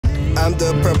I'm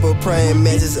the purple praying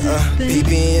mantis,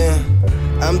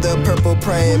 PPM. I'm the purple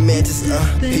praying mantis,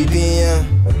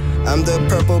 PPM. I'm the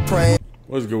purple praying.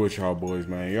 What's good with y'all boys,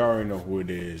 man? Y'all already know who it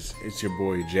is. It's your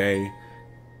boy Jay,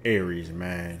 Ariez,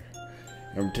 man.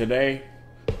 And today,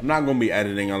 I'm not gonna be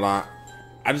editing a lot.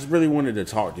 I just really wanted to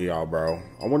talk to y'all, bro.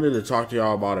 I wanted to talk to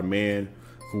y'all about a man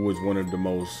who was one of the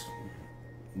most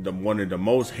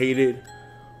hated,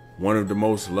 one of the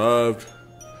most loved,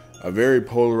 a very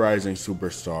polarizing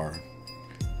superstar,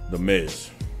 The Miz.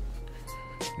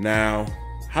 Now,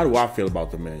 how do I feel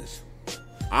about The Miz?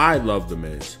 I love The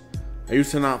Miz. I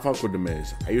used to not fuck with The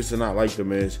Miz. I used to not like The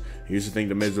Miz. I used to think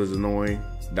The Miz was annoying.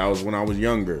 That was when I was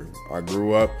younger. I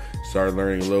grew up, started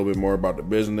learning a little bit more about the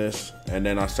business, and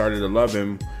then I started to love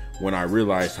him when I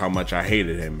realized how much I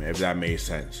hated him, if that made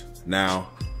sense. Now,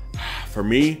 for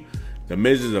me, The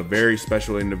Miz is a very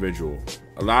special individual.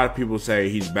 A lot of people say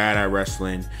he's bad at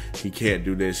wrestling, he can't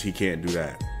do this, he can't do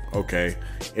that. Okay,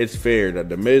 it's fair that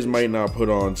The Miz might not put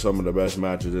on some of the best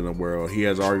matches in the world. He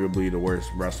has arguably the worst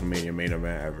WrestleMania main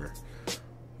event ever.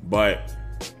 But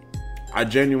I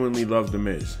genuinely love The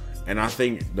Miz. And I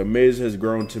think The Miz has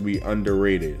grown to be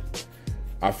underrated.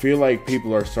 I feel like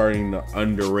people are starting to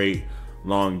underrate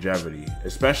longevity,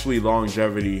 especially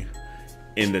longevity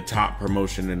in the top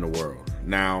promotion in the world.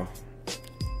 Now,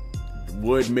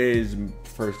 would Miz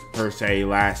per se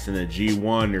last in a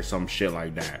G1 or some shit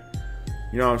like that?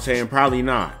 You know what I'm saying? Probably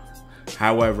not.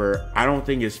 However, I don't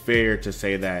think it's fair to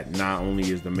say that not only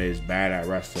is The Miz bad at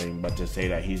wrestling, but to say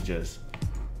that he's just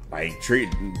like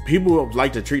people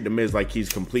like to treat The Miz like he's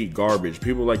complete garbage.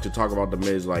 People like to talk about The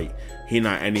Miz like he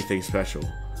not anything special.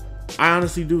 I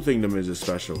honestly do think The Miz is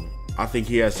special. I think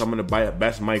he has some of the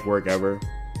best mic work ever.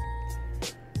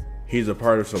 He's a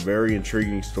part of some very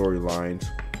intriguing storylines,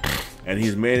 and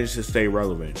he's managed to stay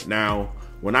relevant. Now,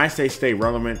 when I say stay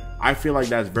relevant, I feel like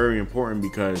that's very important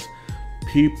because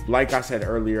people, like I said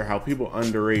earlier, how people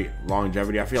underrate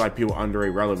longevity. I feel like people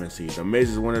underrate relevancy. The Miz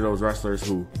is one of those wrestlers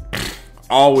who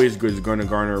always is going to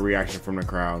garner a reaction from the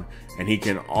crowd, and he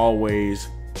can always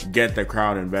get the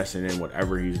crowd invested in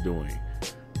whatever he's doing.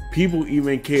 People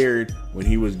even cared when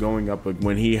he was going up,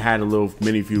 when he had a little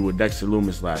mini feud with Dexter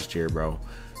Lumis last year, bro.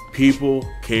 People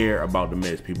care about The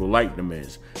Miz. People like The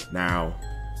Miz. Now,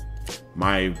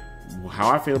 how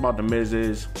I feel about The Miz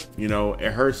is, you know,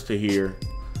 it hurts to hear,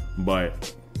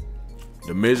 but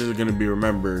The Miz is going to be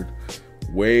remembered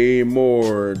way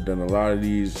more than a lot of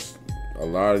these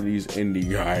indie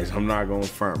guys. I'm not going to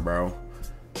front, bro.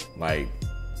 Like,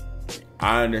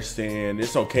 I understand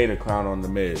it's okay to clown on The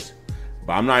Miz,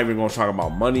 but I'm not even going to talk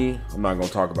about money. I'm not going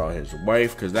to talk about his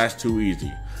wife because that's too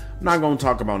easy. I'm not going to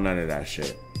talk about none of that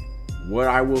shit. What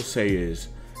I will say is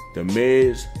The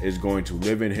Miz is going to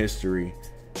live in history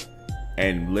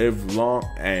and live long,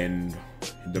 and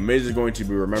The Miz is going to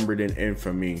be remembered in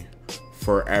infamy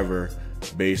forever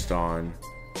based on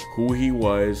who he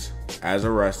was as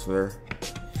a wrestler.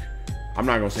 I'm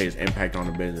not gonna say his impact on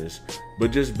the business,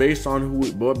 but just based on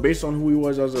who he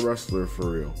was as a wrestler, for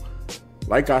real.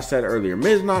 Like I said earlier,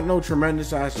 Miz not no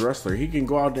tremendous ass wrestler. He can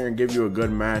go out there and give you a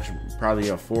good match, probably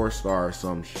a 4-star or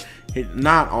some shit.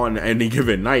 Not on any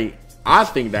given night. I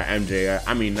think that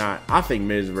I think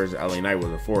Miz versus LA Knight was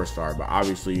a 4-star, but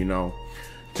obviously, you know,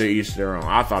 to each their own.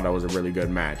 I thought that was a really good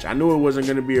match. I knew it wasn't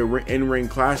gonna be a in-ring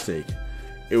classic.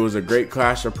 It was a great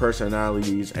clash of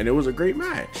personalities, and it was a great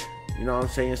match. You know what I'm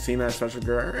saying? Seeing that special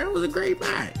girl, it was a great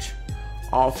match.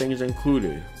 All things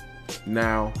included.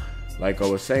 Now, like I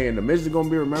was saying, The Miz is going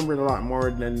to be remembered a lot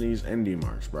more than these indie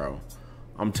marks, bro.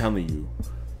 I'm telling you.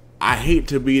 I hate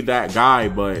to be that guy,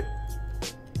 but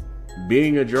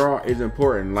being a draw is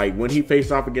important. Like, when he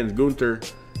faced off against Gunther,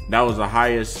 that was the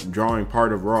highest drawing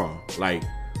part of Raw. Like,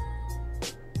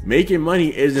 making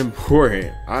money is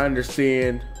important. I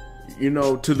understand. You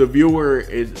know, to the viewer,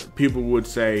 people would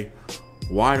say,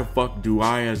 why the fuck do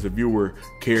I, as the viewer,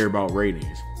 care about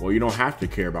ratings? Well, you don't have to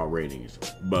care about ratings,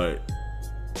 but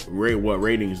what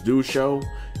ratings do show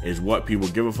is what people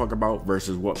give a fuck about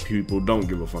versus what people don't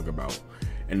give a fuck about.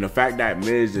 And the fact that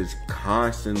Miz is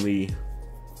constantly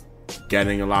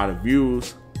getting a lot of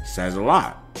views says a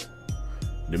lot.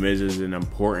 The Miz is an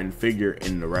important figure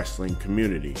in the wrestling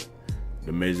community.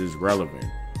 The Miz is relevant.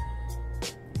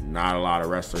 Not a lot of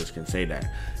wrestlers can say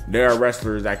that. There are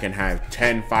wrestlers that can have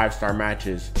 10 5-star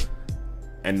matches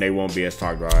and they won't be as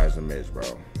talked about as The Miz, bro.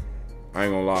 I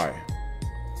ain't gonna lie.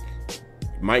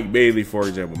 Mike Bailey, for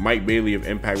example. Mike Bailey of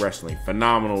Impact Wrestling,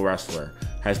 phenomenal wrestler,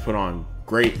 has put on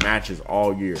great matches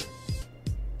all year.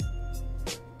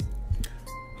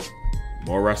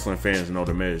 More wrestling fans know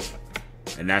The Miz.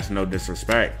 And that's no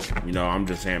disrespect. You know, I'm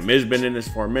just saying, Miz been in this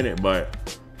for a minute,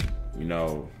 but, you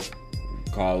know,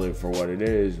 call it for what it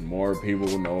is, more people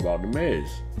will know about The Miz.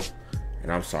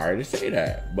 And I'm sorry to say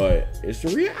that, but it's the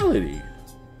reality.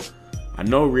 I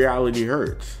know reality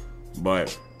hurts,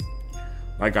 but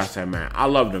like I said, man, I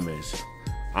love The Miz.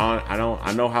 I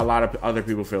know how a lot of other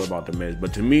people feel about The Miz,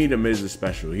 but to me, The Miz is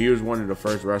special. He was one of the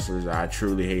first wrestlers that I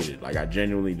truly hated. Like, I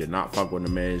genuinely did not fuck with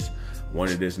The Miz.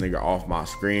 Wanted this nigga off my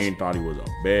screen. Thought he was a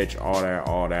bitch.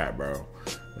 All that, bro.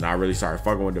 And I really started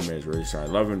fucking with The Miz. Really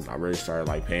started loving. I really started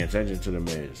like paying attention to The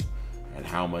Miz and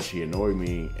how much he annoyed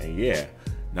me. And yeah,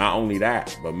 not only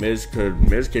that, but Miz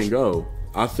can go.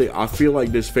 I feel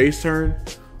like this face turn.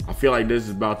 I feel like this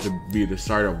is about to be the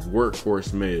start of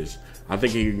workhorse Miz. I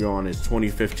think he can go on his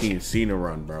 2015 Cena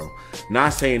run, bro. Not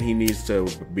saying he needs to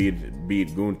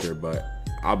beat Gunther, but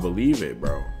I believe it,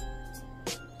 bro.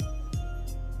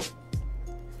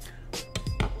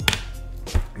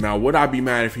 Now, would I be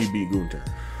mad if he beat Gunther?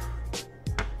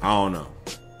 I don't know.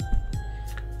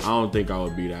 I don't think I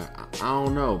would be that. I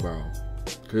don't know, bro.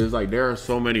 Because it's like there are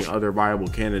so many other viable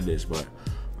candidates, but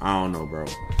I don't know, bro.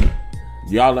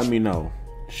 Y'all let me know.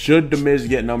 Should The Miz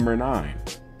get number 9?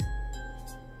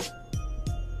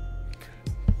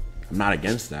 I'm not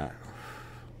against that.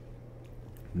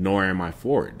 Nor am I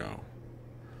for it, though.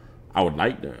 I would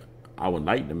like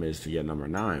The Miz to get number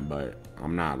 9, but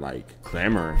I'm not like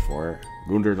clamoring for it.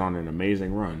 Gunther's on an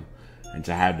amazing run, and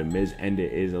to have The Miz end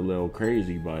it is a little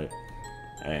crazy, but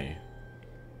hey.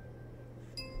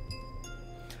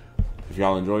 If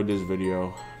y'all enjoyed this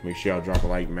video, make sure y'all drop a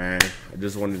like, man. I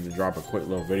just wanted to drop a quick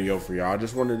little video for y'all. I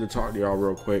just wanted to talk to y'all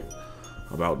real quick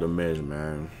about The Miz,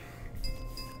 man.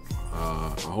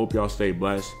 I hope y'all stay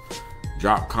blessed.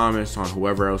 Drop comments on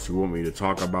whoever else you want me to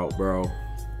talk about, bro.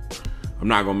 I'm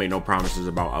not gonna make no promises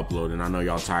about uploading. I know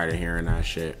y'all tired of hearing that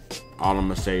shit. All I'm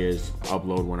gonna say is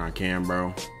upload when I can,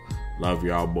 bro. Love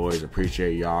y'all, boys.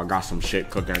 Appreciate y'all. I got some shit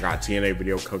cooking. I got a TNA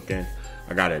video cooking.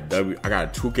 I got a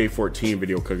 2K14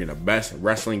 video cooking. The best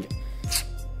wrestling.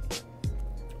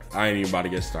 I ain't even about to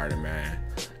get started, man.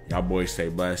 Y'all boys stay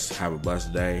blessed. Have a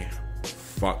blessed day.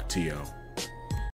 Fuck T.O.